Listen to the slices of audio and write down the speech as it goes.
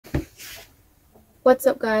What's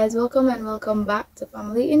up, guys? Welcome and welcome back to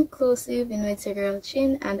Family Inclusive in with your girl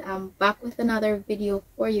Chin, and I'm back with another video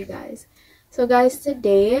for you guys. So guys,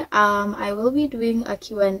 today I will be doing a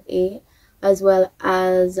Q&A, as well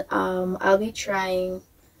as I'll be trying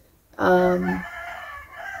some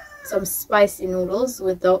spicy noodles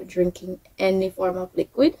without drinking any form of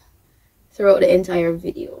liquid throughout the entire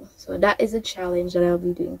video. So that is a challenge that I'll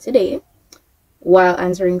be doing today while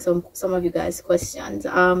answering some of you guys' questions.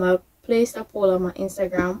 I've placed a poll on my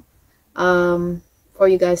Instagram for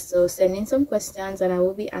you guys to send in some questions, and I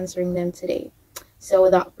will be answering them today. So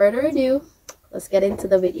without further ado, let's get into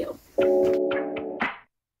the video.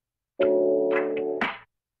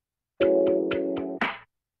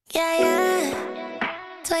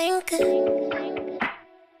 Twinkle.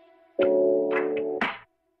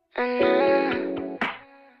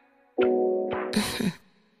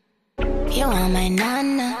 You are my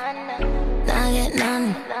nana.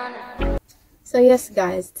 So yes,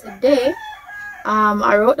 guys, today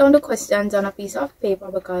I wrote down the questions on a piece of paper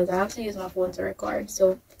because I have to use my phone to record.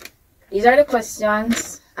 So these are the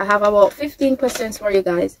questions. I have about 15 questions for you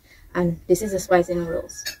guys, and this is the spicy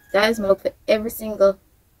noodles. Guys, I look for every single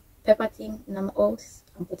pepper thing in my house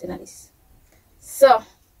and put in this. So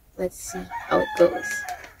let's see how it goes.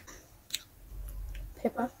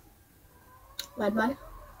 Pepper. Bad.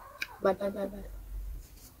 But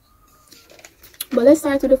let's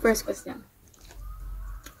start with the first question.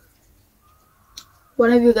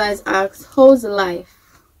 One of you guys asked, how's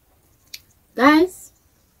life? Guys,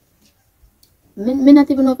 me not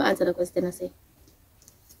even know if I answer the question. I say,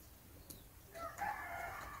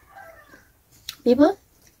 people,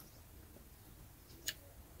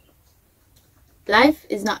 life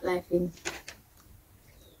is not life in.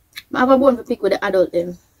 I have a bone to pick with the adult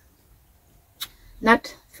them.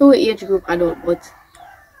 Not through age group adult, but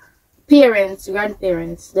parents,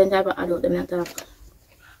 grandparents, then type of adult them not talk.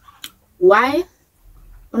 Why?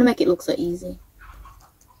 I want to make it look so easy.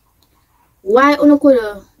 Why you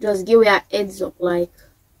could just give me a heads up, like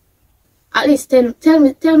at least tell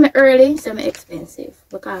me early, say me expensive,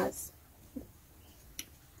 because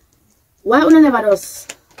why you never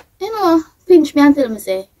just pinch me and tell me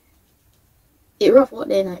say it rough out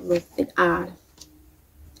there, not rough, it hard.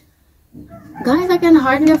 Guys, I can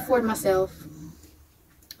hardly afford myself,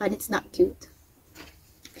 and it's not cute.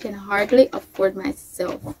 I can hardly afford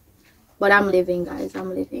myself. But I'm living, guys.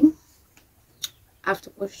 I'm living. I have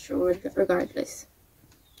to push through regardless.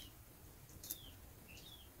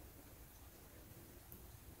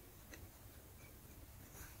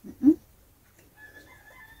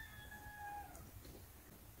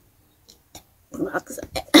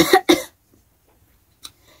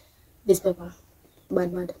 This pepper.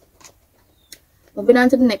 Bad. Moving on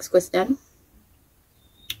to the next question.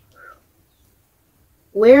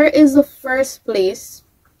 Where is the first place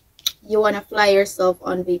you want to fly yourself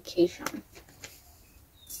on vacation?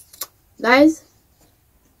 Guys,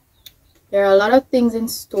 there are a lot of things in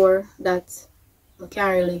store that I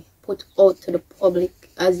can't really put out to the public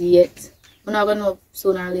as yet. We're not gonna know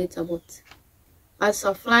sooner or later, but as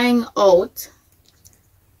for flying out,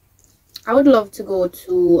 I would love to go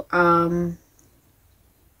to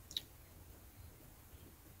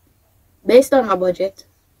based on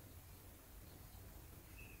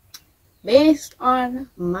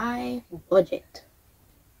my budget,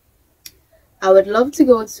 I would love to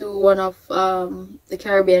go to one of the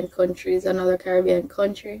Caribbean countries, another Caribbean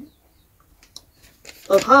country,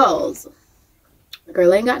 because the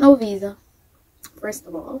girl ain't got no visa, first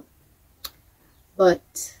of all.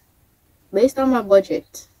 But based on my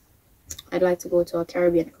budget, I'd like to go to a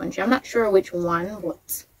Caribbean country. I'm not sure which one,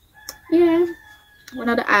 but yeah, one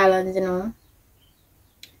of the islands,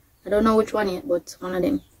 I don't know which one yet, but one of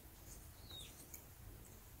them.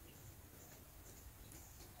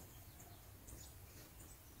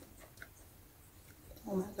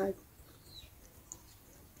 Oh my god.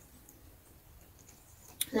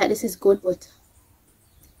 Like, this is good, but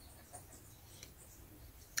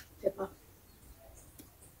pepper.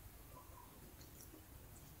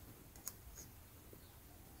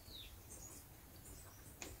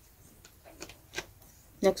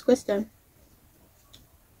 Next question.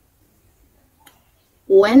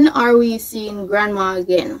 When are we seeing grandma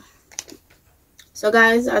again? So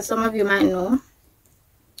guys, as some of you might know,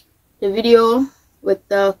 the video with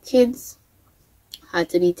the kids had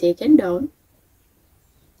to be taken down,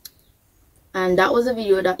 and that was a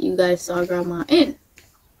video that you guys saw grandma in.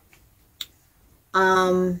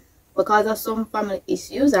 Because of some family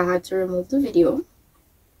issues, I had to remove the video,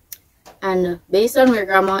 and based on where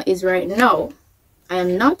grandma is right now, I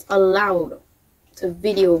am not allowed to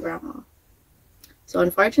video grandma. So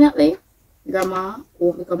unfortunately, grandma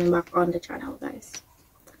won't be coming back on the channel, guys.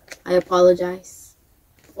 I apologize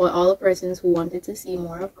for all the persons who wanted to see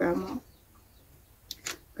more of grandma.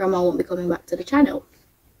 Grandma won't be coming back to the channel.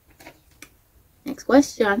 Next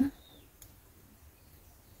question.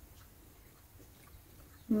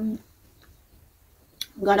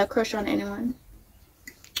 Got a crush on anyone?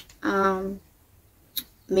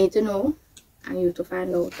 Me to know and you to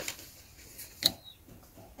find out.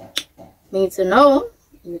 Me to know,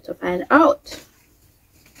 you to find out.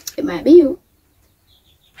 It might be you.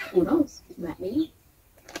 Who knows? It might be you.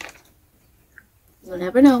 You'll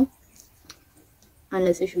never know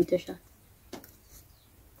unless you shoot a shot.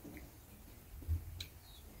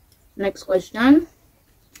 Next question.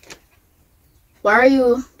 Why are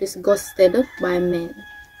you disgusted by men?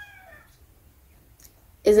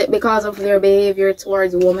 Is it because of their behavior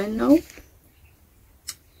towards women? No.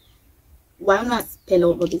 Why not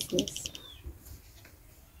spell out my business?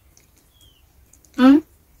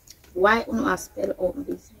 Why not spell out my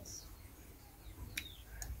business?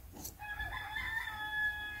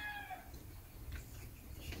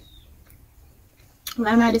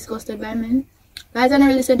 Why am I disgusted by men? Guys, I don't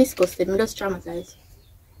really say disgusted. I'm just traumatized.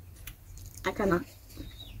 I cannot.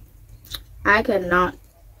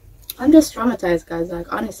 I'm just traumatized, guys.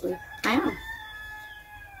 Like, honestly, I am.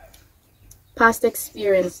 Past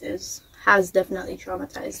experiences has definitely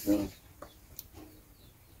traumatized me.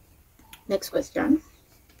 Next question.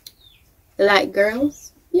 You like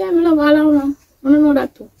girls? Yeah, I love all of them. I don't know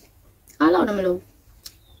that too. All of them I love.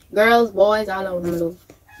 Girls, boys, all of them I love.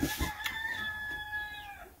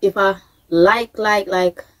 If I like,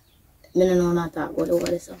 I don't know not that what over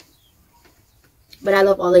this. But I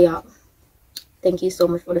love all of y'all. Thank you so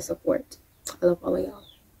much for the support. I love all of y'all.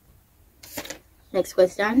 Next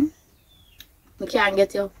question. I can't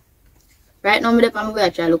get you. Right now, I'm going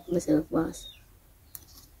to try to look for myself, boss.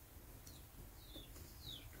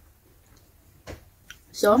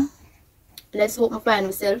 So, let's hope I find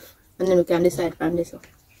myself and then we can decide from this one.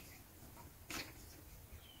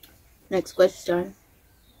 Next question.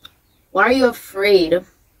 Why are you afraid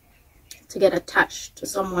to get attached to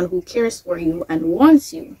someone who cares for you and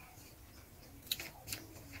wants you?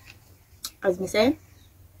 As me say,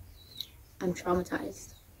 I'm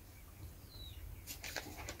traumatized.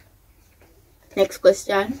 Next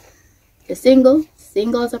question. You're single?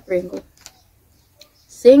 Single as a Pringle.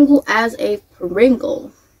 Single as a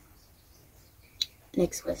Pringle.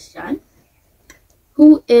 Next question.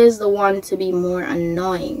 Who is the one to be more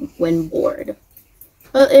annoying when bored?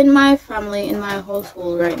 Well, in my family, in my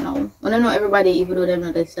household right now, I don't know everybody, even though they're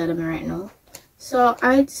not inside of me right now. So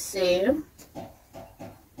I'd say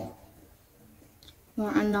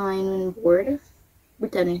more annoying when bored.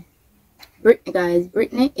 Brittany, guys,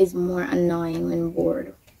 Brittany is more annoying when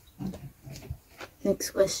bored.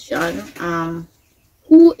 Next question.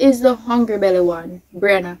 Who is the hungry belly one?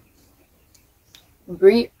 Brianna.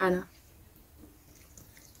 Brianna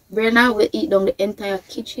will eat down the entire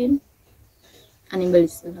kitchen and in belly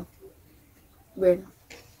still. Brianna.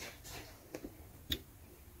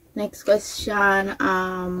 Next question.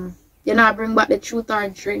 You not bring back the truth or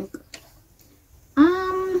drink?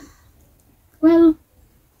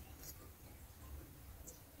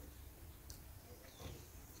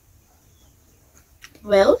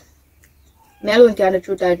 Well, me alone can the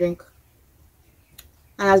truth or drink.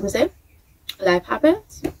 And as I say, life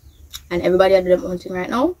happens and everybody are doing their own thing right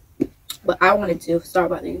now. But I wanted to start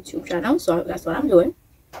about the YouTube channel, so that's what I'm doing.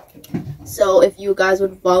 So if you guys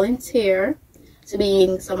would volunteer to be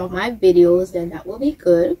in some of my videos, then that will be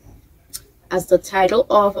good. As the title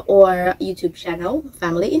of our YouTube channel,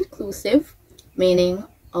 Family Inclusive, meaning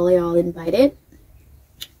all of y'all invited.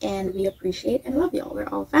 And we appreciate and love y'all. We're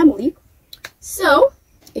all family. So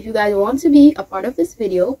if you guys want to be a part of this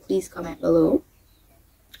video, please comment below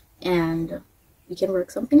and we can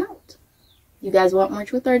work something out. You guys want more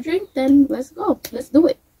truth or drink? Then let's go. Let's do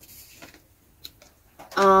it.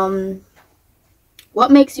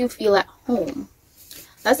 What makes you feel at home?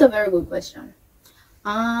 That's a very good question.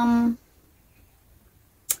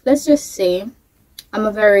 Let's just say I'm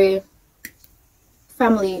a very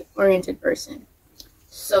family oriented person.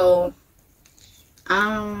 So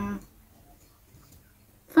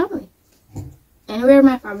family. Anywhere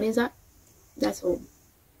my family is at, that's home.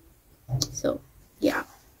 So yeah.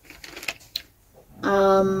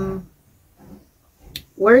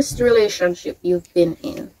 Worst relationship you've been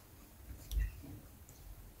in?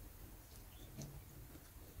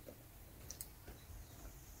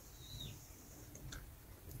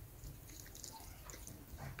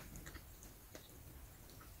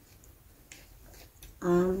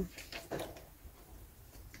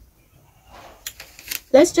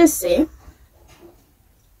 Let's just say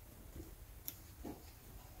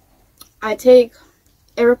I take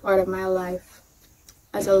every part of my life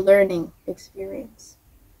as a learning experience.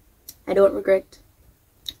 I don't regret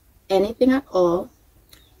anything at all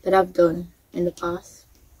that I've done in the past,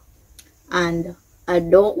 and I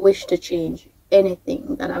don't wish to change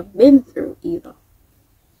anything that I've been through either.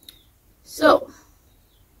 So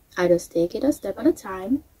I just take it a step at a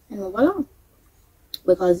time and move along,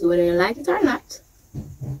 because whether you like it or not,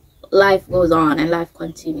 life goes on and life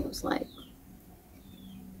continues. Like,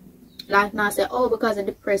 life not say, oh, because I'm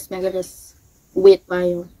depressed, I gotta just wait by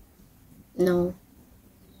you. No,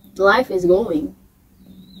 life is going.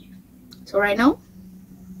 So right now,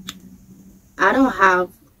 I don't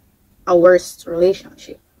have a worst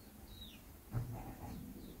relationship.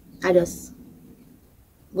 I just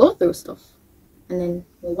go through stuff and then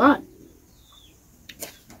move on.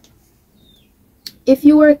 If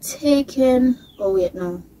you were taken, oh wait,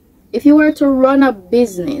 no. If you were to run a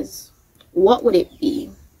business, what would it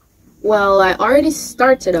be? Well, I already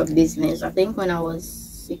started a business, I think when I was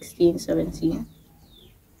 16, 17.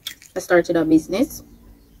 I started a business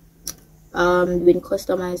doing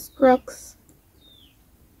customized crooks.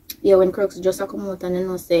 Yeah, when crooks just come out and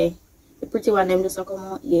then say the pretty one them just come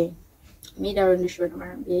out, yeah. Me that run the shirt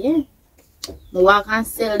yeah. I walk and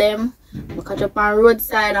sell them. I catch up on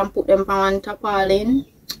roadside and put them on tarpaulin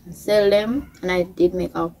and sell them, and I did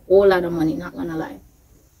make a whole lot of money, not gonna lie.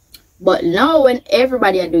 But now when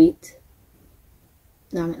everybody do it,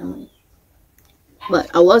 now I make no money. But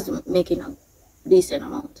I was making a decent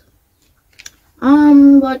amount.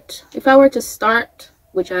 But if I were to start,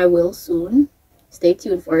 which I will soon, stay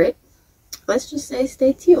tuned for it. Let's just say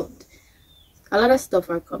stay tuned. A lot of stuff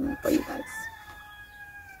are coming for you guys.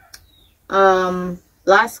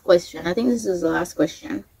 Last question. I think this is the last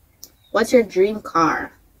question. What's your dream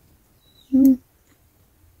car?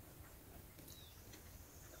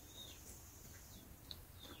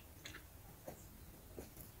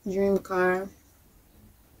 Dream car.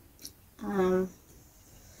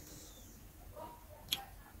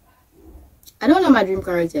 I don't know my dream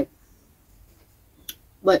car yet.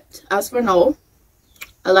 But as for now,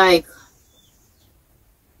 I like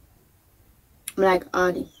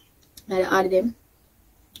Audi. I like Audi them.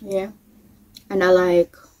 Yeah. And I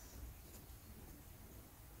like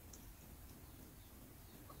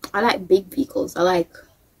big vehicles. I like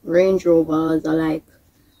Range Rovers. I like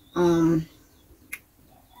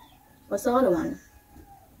what's the other one?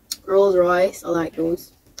 Rolls Royce. I like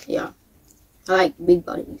those. Yeah. I like big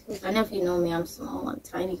body vehicles. I know if you know me, I'm small, I'm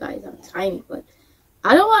tiny, guys. I'm tiny, but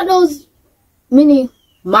I don't want those mini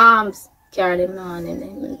moms carry them on and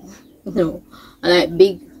then no. I like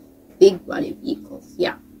big body vehicles.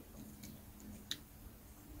 Yeah.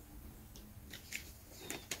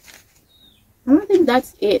 I don't think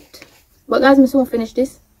that's it. But guys, I'm just gonna finish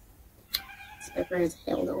this. It's pepper as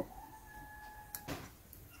hell though.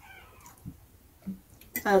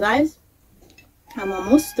 Guys, I'm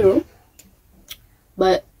almost through.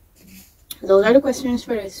 But those are the questions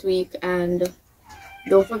for this week, and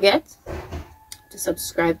don't forget to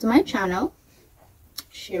subscribe to my channel,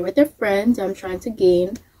 share with your friends. I'm trying to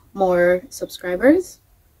gain more subscribers.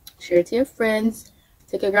 Share it to your friends,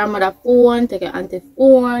 take your grandmother phone, take your auntie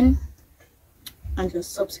phone, and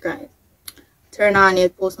just subscribe. Turn on your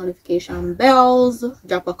post notification bells,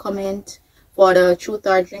 drop a comment for the truth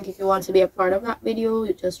or drink. If you want to be a part of that video,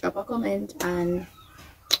 you just drop a comment and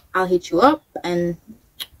I'll hit you up, and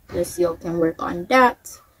let's see how we can work on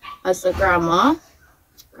that. As for grandma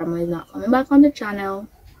is not coming back on the channel.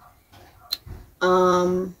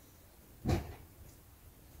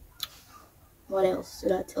 What else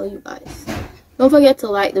should I tell you guys? Don't forget to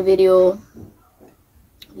like the video.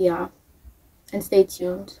 Yeah, and stay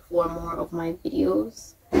tuned for more of my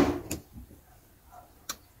videos.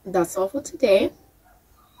 That's all for today.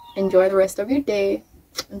 Enjoy the rest of your day,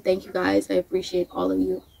 and thank you guys. I appreciate all of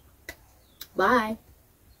you. Bye.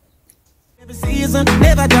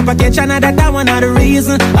 Never drop a catch another, that one not the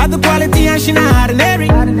reason. Other quality and she not ordinary.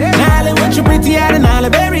 Now when you pretty out and all the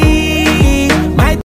berry.